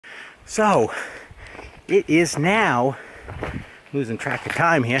So, it is now, losing track of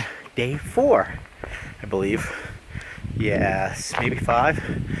time here, day 4, I believe. Yes, maybe 5.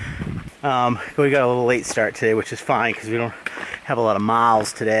 We got a little late start today, which is fine because we don't have a lot of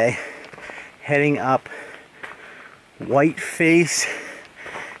miles today. Heading up Whiteface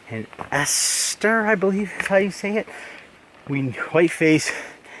and Esther, I believe is how you say it. Whiteface,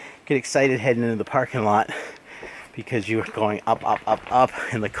 get excited heading into the parking lot because you're going up, up, up, up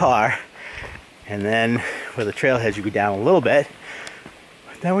in the car. And then where the trailheads, you go down a little bit.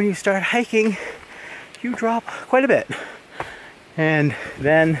 But then when you start hiking, you drop quite a bit. And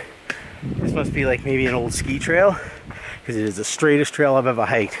then this must be like maybe an old ski trail because it is the straightest trail I've ever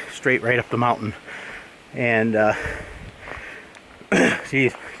hiked, straight right up the mountain. And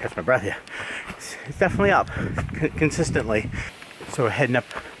geez, catch my breath here. It's definitely up consistently. So we're heading up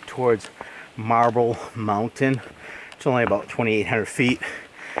towards Marble Mountain. It's only about 2,800 feet.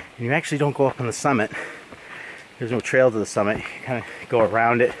 And you actually don't go up on the summit. There's no trail to the summit. You kind of go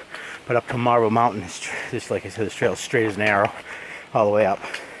around it. But up to Marble Mountain, it's just like I said, this trail is straight as an arrow all the way up.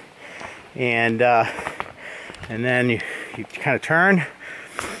 And then you kind of turn,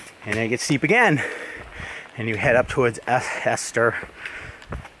 and then it gets steep again. And you head up towards Esther.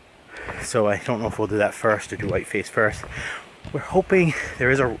 So I don't know if we'll do that first or do Whiteface first. We're hoping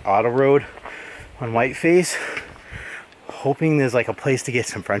there is an auto road on Whiteface. Hoping there's like a place to get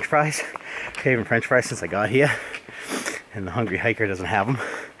some french fries. Craving french fries since I got here. And the hungry hiker doesn't have them.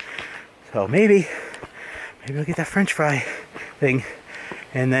 So maybe I'll get that french fry thing.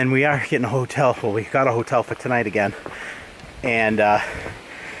 And then we are getting a hotel. Well, we got a hotel for tonight again. And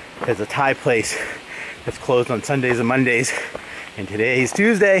there's a Thai place that's closed on Sundays and Mondays. And today's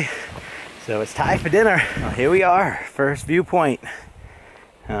Tuesday. So it's Thai for dinner. Well, here we are, first viewpoint.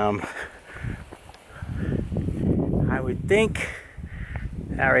 I would think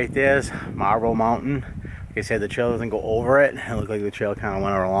that right there's Marble Mountain. Like I said, the trail doesn't go over it. It looked like the trail kind of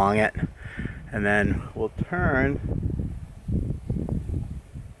went along it. And then we'll turn.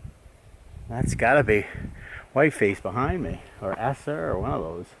 That's gotta be Whiteface behind me, or Esther, or one of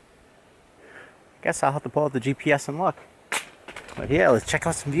those. I guess I'll have to pull out the GPS and look. But yeah, let's check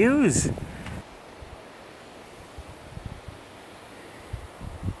out some views.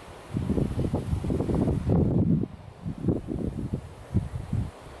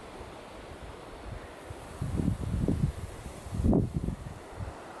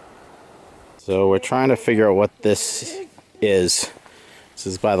 So we're trying to figure out what this is. This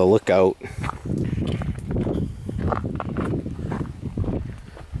is by the lookout.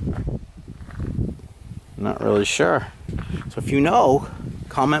 Not really sure. So if you know,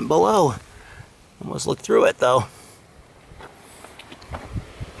 comment below. Almost look through it though.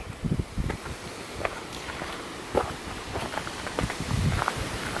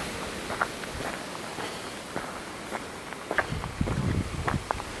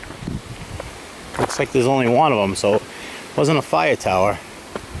 Looks like there's only one of them, so it wasn't a fire tower.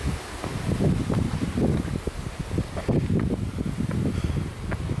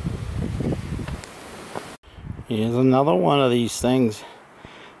 Here's another one of these things.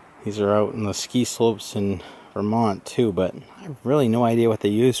 These are out in the ski slopes in Vermont too, but I have really no idea what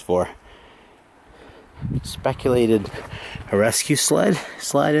they're used for. Speculated a rescue sled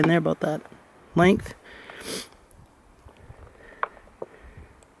in there about that length.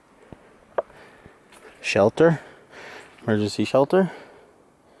 Shelter, emergency shelter.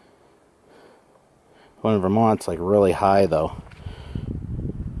 One in Vermont's like really high though.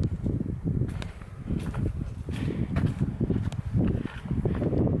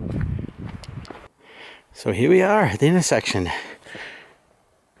 So here we are at the intersection.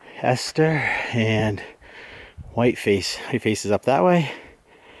 Esther and Whiteface. Whiteface is up that way.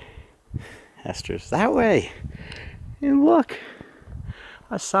 Esther's that way. And look,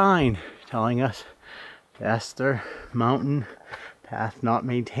 a sign telling us Esther Mountain path not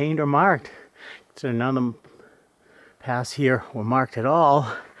maintained or marked. So none of them paths here were marked at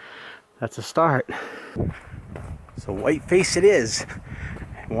all. That's a start. So Whiteface it is.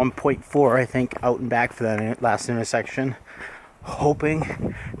 1.4 I think out and back for that last intersection.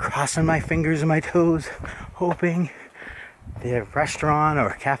 Hoping, crossing my fingers and my toes, hoping the restaurant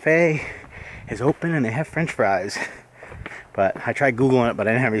or cafe is open and they have french fries. But I tried Googling it, but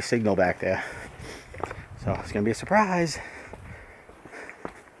I didn't have any signal back there. So it's gonna be a surprise.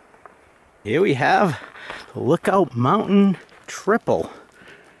 Here we have the Lookout Mountain Triple.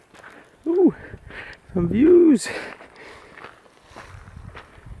 Ooh, some views.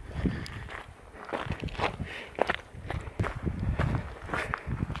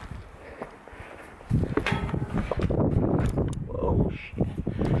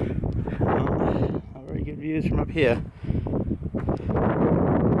 views from up here.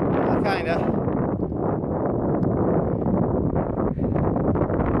 Kinda.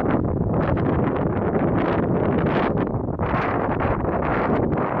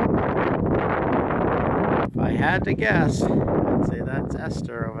 If I had to guess, I'd say that's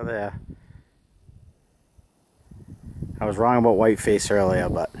Esther over there. I was wrong about Whiteface earlier,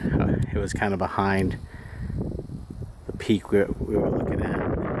 but it was kind of behind the peak we were looking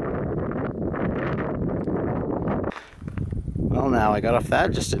at. Well, now I got off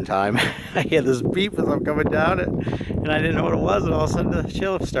that just in time. I hear this beep as I'm coming down it, and I didn't know what it was, and all of a sudden the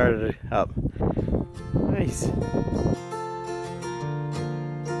chairlift started up. Nice.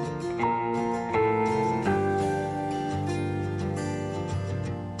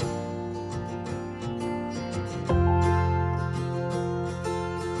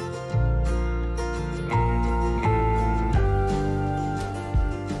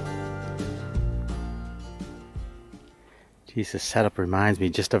 Geez, this setup reminds me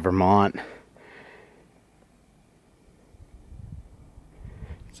just of Vermont.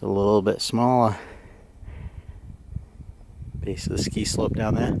 It's a little bit smaller. Base of the ski slope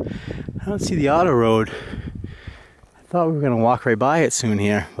down there. I don't see the auto road. I thought we were going to walk right by it soon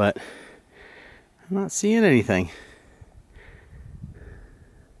here, but I'm not seeing anything.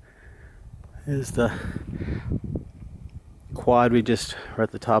 There's the quad we just were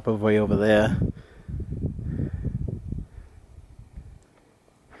at the top of way over there.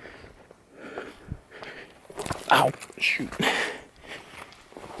 Ow, shoot.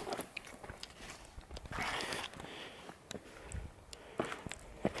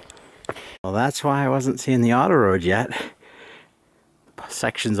 Well, that's why I wasn't seeing the auto road yet.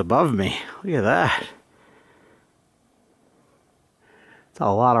 Sections above me. Look at that. It's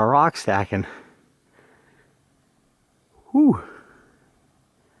a lot of rock stacking. Whew.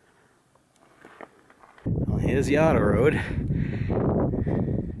 Well, here's the auto road.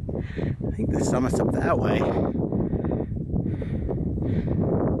 I think the summit's up that way.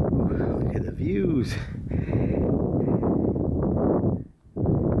 Ooh, look at the views.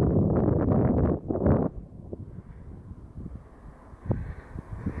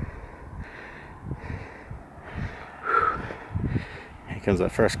 Here comes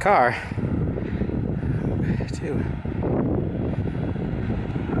that first car. Too.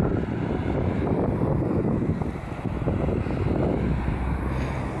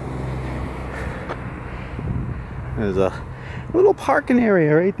 There's a little parking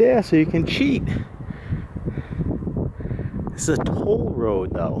area right there so you can cheat. This is a toll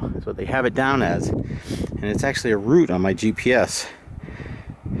road though, that's what they have it down as. And it's actually a route on my GPS.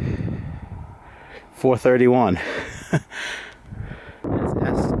 431.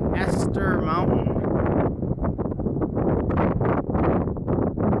 It's Esther Mountain.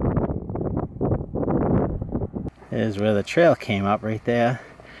 There's where the trail came up right there.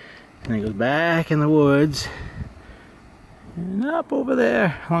 And it goes back in the woods. And up over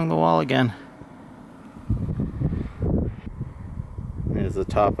there along the wall again. There's the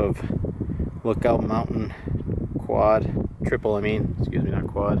top of Lookout Mountain quad. Triple, I mean. Excuse me, not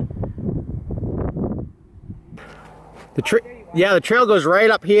quad. Yeah, the trail goes right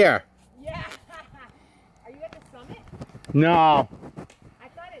up here. Yeah. Are you at the summit? No. I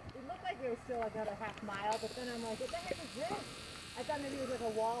thought it looked like there was still like another half mile, but then I'm like, what the heck is this? I thought maybe it was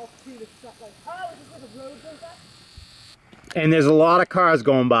like a wall to the stuff, like, oh, is this where the road goes up? And there's a lot of cars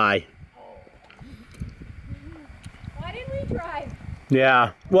going by. Why didn't we drive?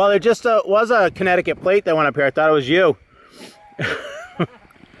 Yeah. Well, there just was a Connecticut plate that went up here. I thought it was you. Wait, let me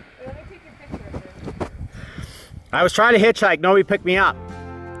take your picture of this. I was trying to hitchhike. Nobody picked me up.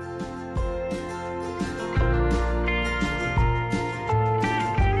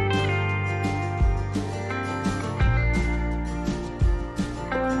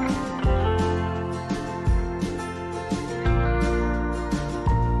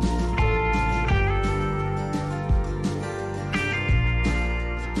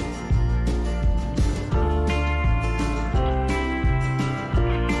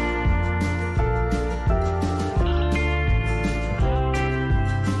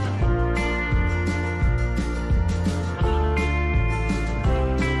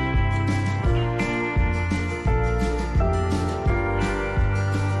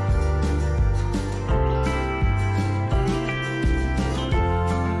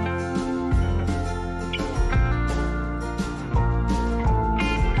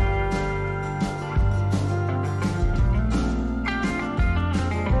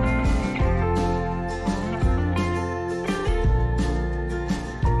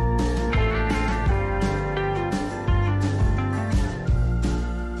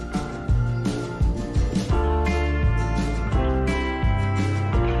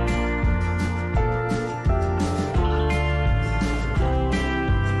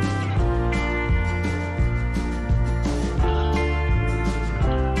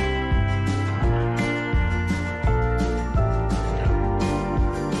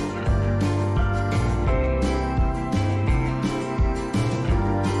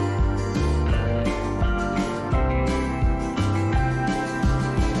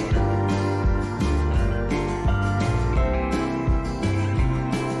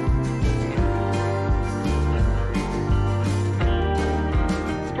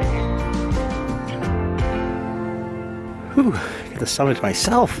 Whew, get the summit to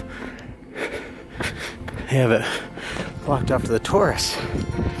myself. They have it blocked off to the tourists.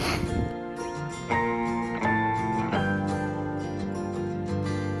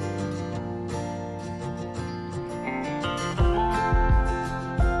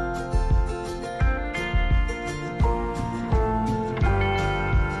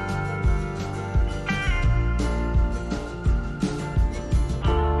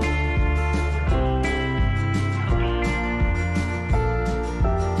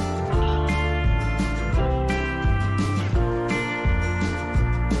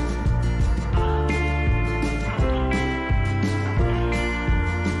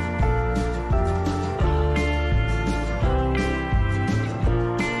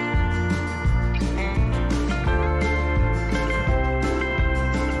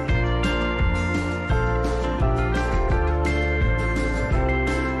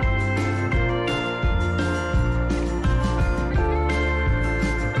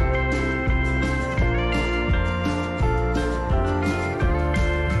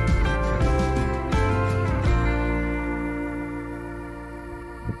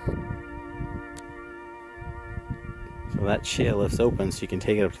 So that chair lift's open so you can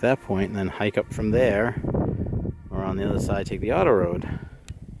take it up to that point and then hike up from there, or on the other side take the auto road.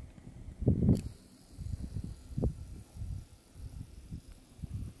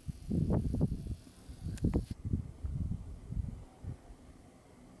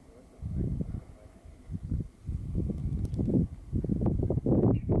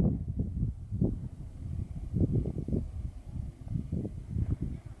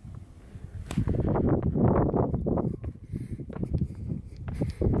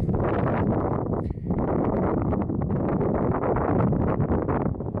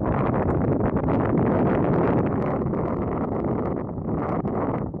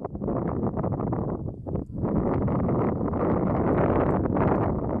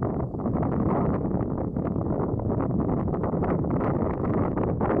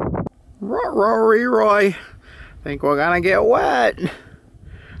 Roy, think we're gonna get wet. It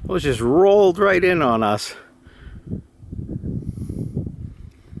was just rolled right in on us.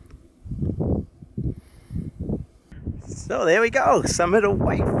 So there we go, summit of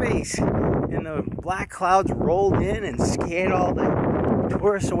Whiteface. And the black clouds rolled in and scared all the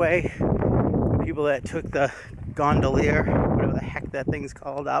tourists away. The people that took the gondolier, whatever the heck that thing's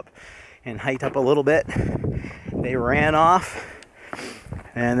called, up and hiked up a little bit, they ran off.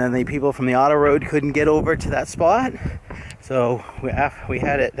 And then the people from the auto road couldn't get over to that spot, so we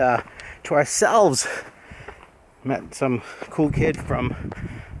had it to ourselves. Met some cool kid from,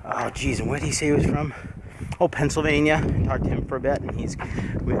 oh geez, and where did he say he was from? Oh, Pennsylvania. Talked to him for a bit,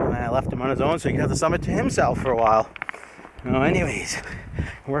 and I left him on his own so he could have the summit to himself for a while. Anyways,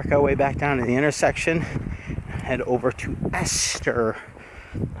 work our way back down to the intersection, head over to Esther.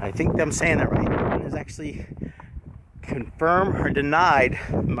 I think I'm saying that right. That one is actually confirm or denied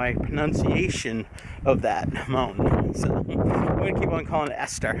my pronunciation of that mountain. So I'm going to keep on calling it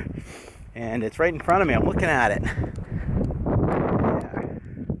Esther. And it's right in front of me. I'm looking at it.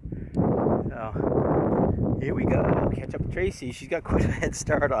 Yeah. So here we go. Catch up with Tracy. She's got quite a head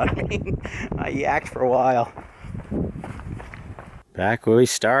start on me. I yacked for a while. Back where we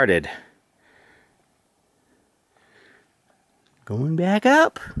started. Going back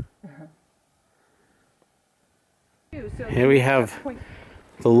up. Here we have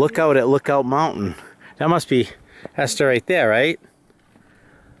the lookout at Lookout Mountain. That must be Esther right there, right?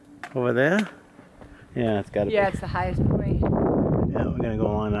 Over there? Yeah, it's got to be. Yeah, it's the highest point. Yeah, we're going to go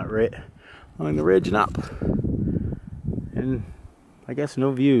along that along the ridge and up. And I guess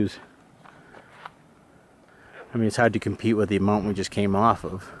no views. I mean, it's hard to compete with the mountain we just came off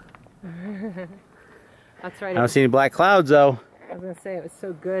of. That's right. I don't see any black clouds though. I was going to say, it was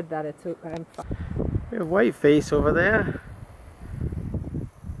so good that it took... We have Whiteface over there.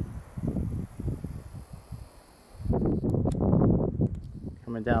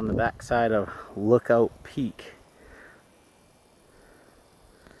 Coming down the backside of Lookout Peak.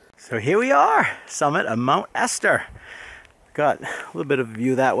 So here we are, summit of Mount Esther. Got a little bit of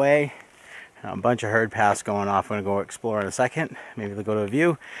view that way. A bunch of herd paths going off. I'm going to go explore in a second. Maybe they'll go to a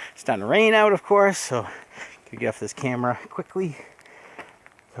view. It's starting to rain out, of course, so I could get off this camera quickly.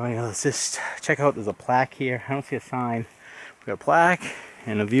 So anyway, let's just check out. There's a plaque here. I don't see a sign. We've got a plaque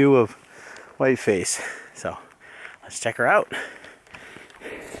and a view of Whiteface. So let's check her out.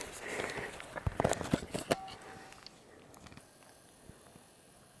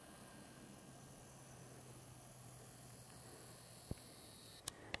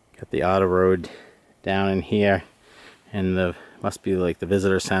 Got the auto road down in here and the Must be like the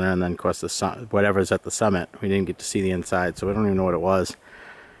visitor center, and then of course the whatever's at the summit. We didn't get to see the inside, so we don't even know what it was.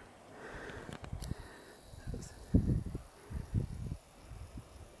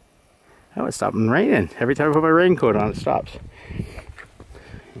 Oh, it's stopping raining. Every time I put my raincoat on, it stops.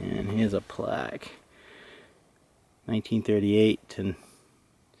 And here's a plaque. 1938 to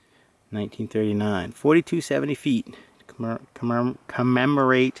 1939. 4270 feet.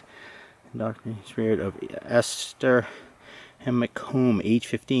 Commemorate the spirit of Esther and Whiteface, age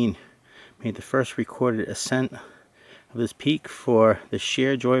 15, made the first recorded ascent of this peak for the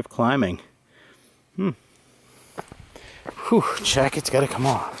sheer joy of climbing. Whew, jacket's gotta come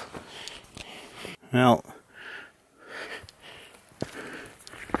off. Well,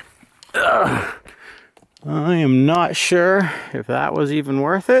 I am not sure if that was even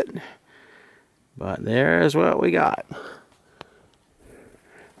worth it, but there's what we got.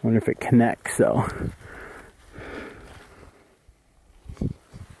 Wonder if it connects though.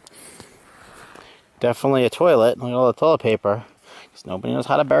 Definitely a toilet. Look at all the toilet paper. Because nobody knows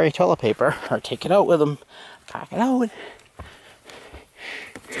how to bury toilet paper or take it out with them. Pack it out.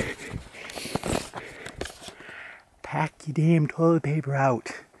 Pack your damn toilet paper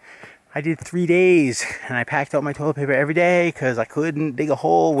out. I did 3 days and I packed out my toilet paper every day because I couldn't dig a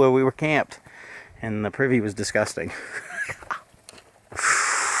hole where we were camped. And the privy was disgusting.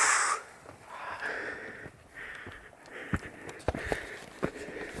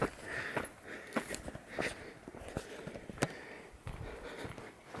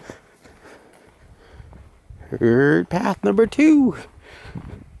 Herd path number 2.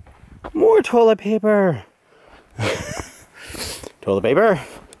 More toilet paper. Toilet paper.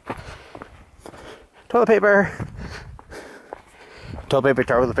 Toilet paper. Toilet paper,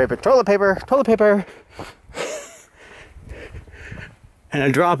 toilet paper, toilet paper, toilet paper. And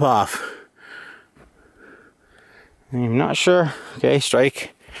a drop off. I'm not sure. Okay,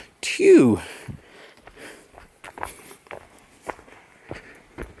 strike 2.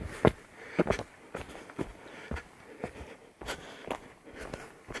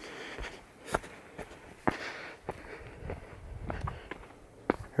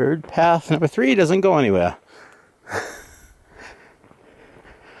 Herd path number 3 doesn't go anywhere.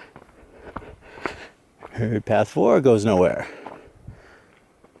 Herd path 4 goes nowhere.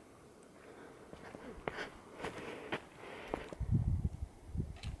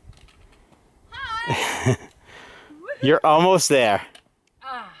 Hi. You're almost there.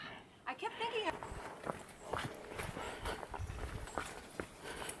 I kept thinking of...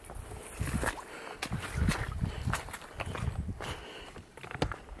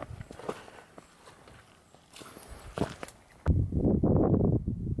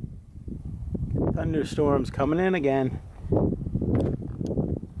 Thunderstorms coming in again.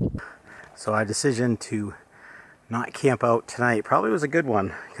 So our decision to not camp out tonight probably was a good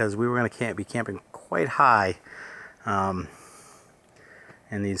one, because we were going to be camping quite high, and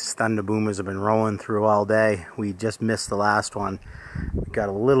these thunder boomers have been rolling through all day. We just missed the last one. We got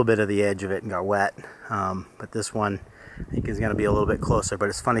a little bit of the edge of it and got wet, but this one I think is going to be a little bit closer. But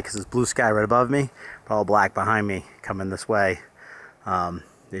it's funny because it's blue sky right above me, but all black behind me coming this way.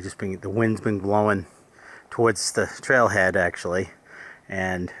 The wind's been blowing towards the trailhead actually,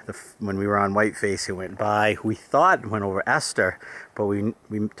 and when we were on Whiteface, it went by. We thought it went over Esther, but we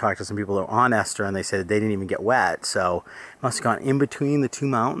talked to some people that were on Esther, and they said they didn't even get wet. So it must have gone in between the two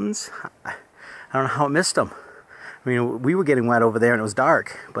mountains. I don't know how it missed them. I mean, we were getting wet over there, and it was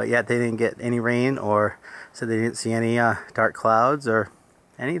dark, but yet they didn't get any rain, or said they didn't see any dark clouds or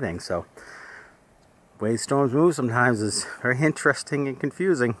anything. So the way storms move sometimes is very interesting and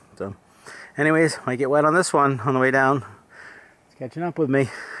confusing. So anyways, might get wet on this one on the way down. It's catching up with me.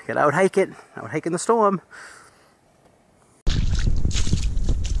 Got out hike it, out hiking the storm.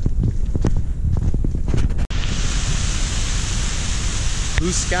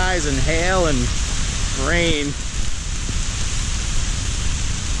 Blue skies and hail and rain.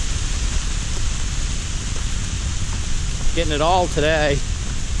 Getting it all today.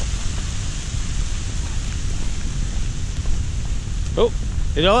 Oh,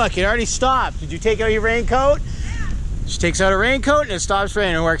 you know, look, it already stopped. Did you take out your raincoat? Yeah. She takes out her raincoat and it stops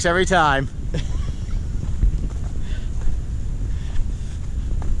raining. It works every time.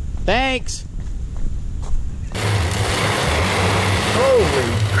 Thanks.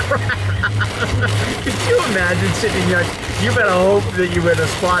 Holy crap. Could you imagine sitting here? You better hope that you were in a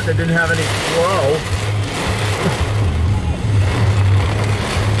spot that didn't have any flow.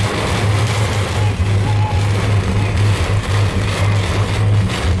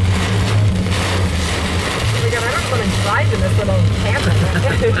 In this little camera.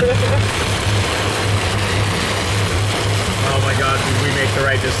 Oh my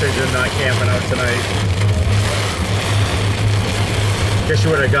right decision not camping out tonight. Guess you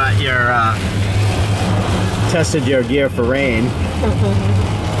would have got your, tested your gear for rain.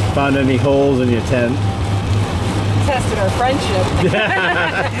 Found any holes in your tent? Tested our friendship.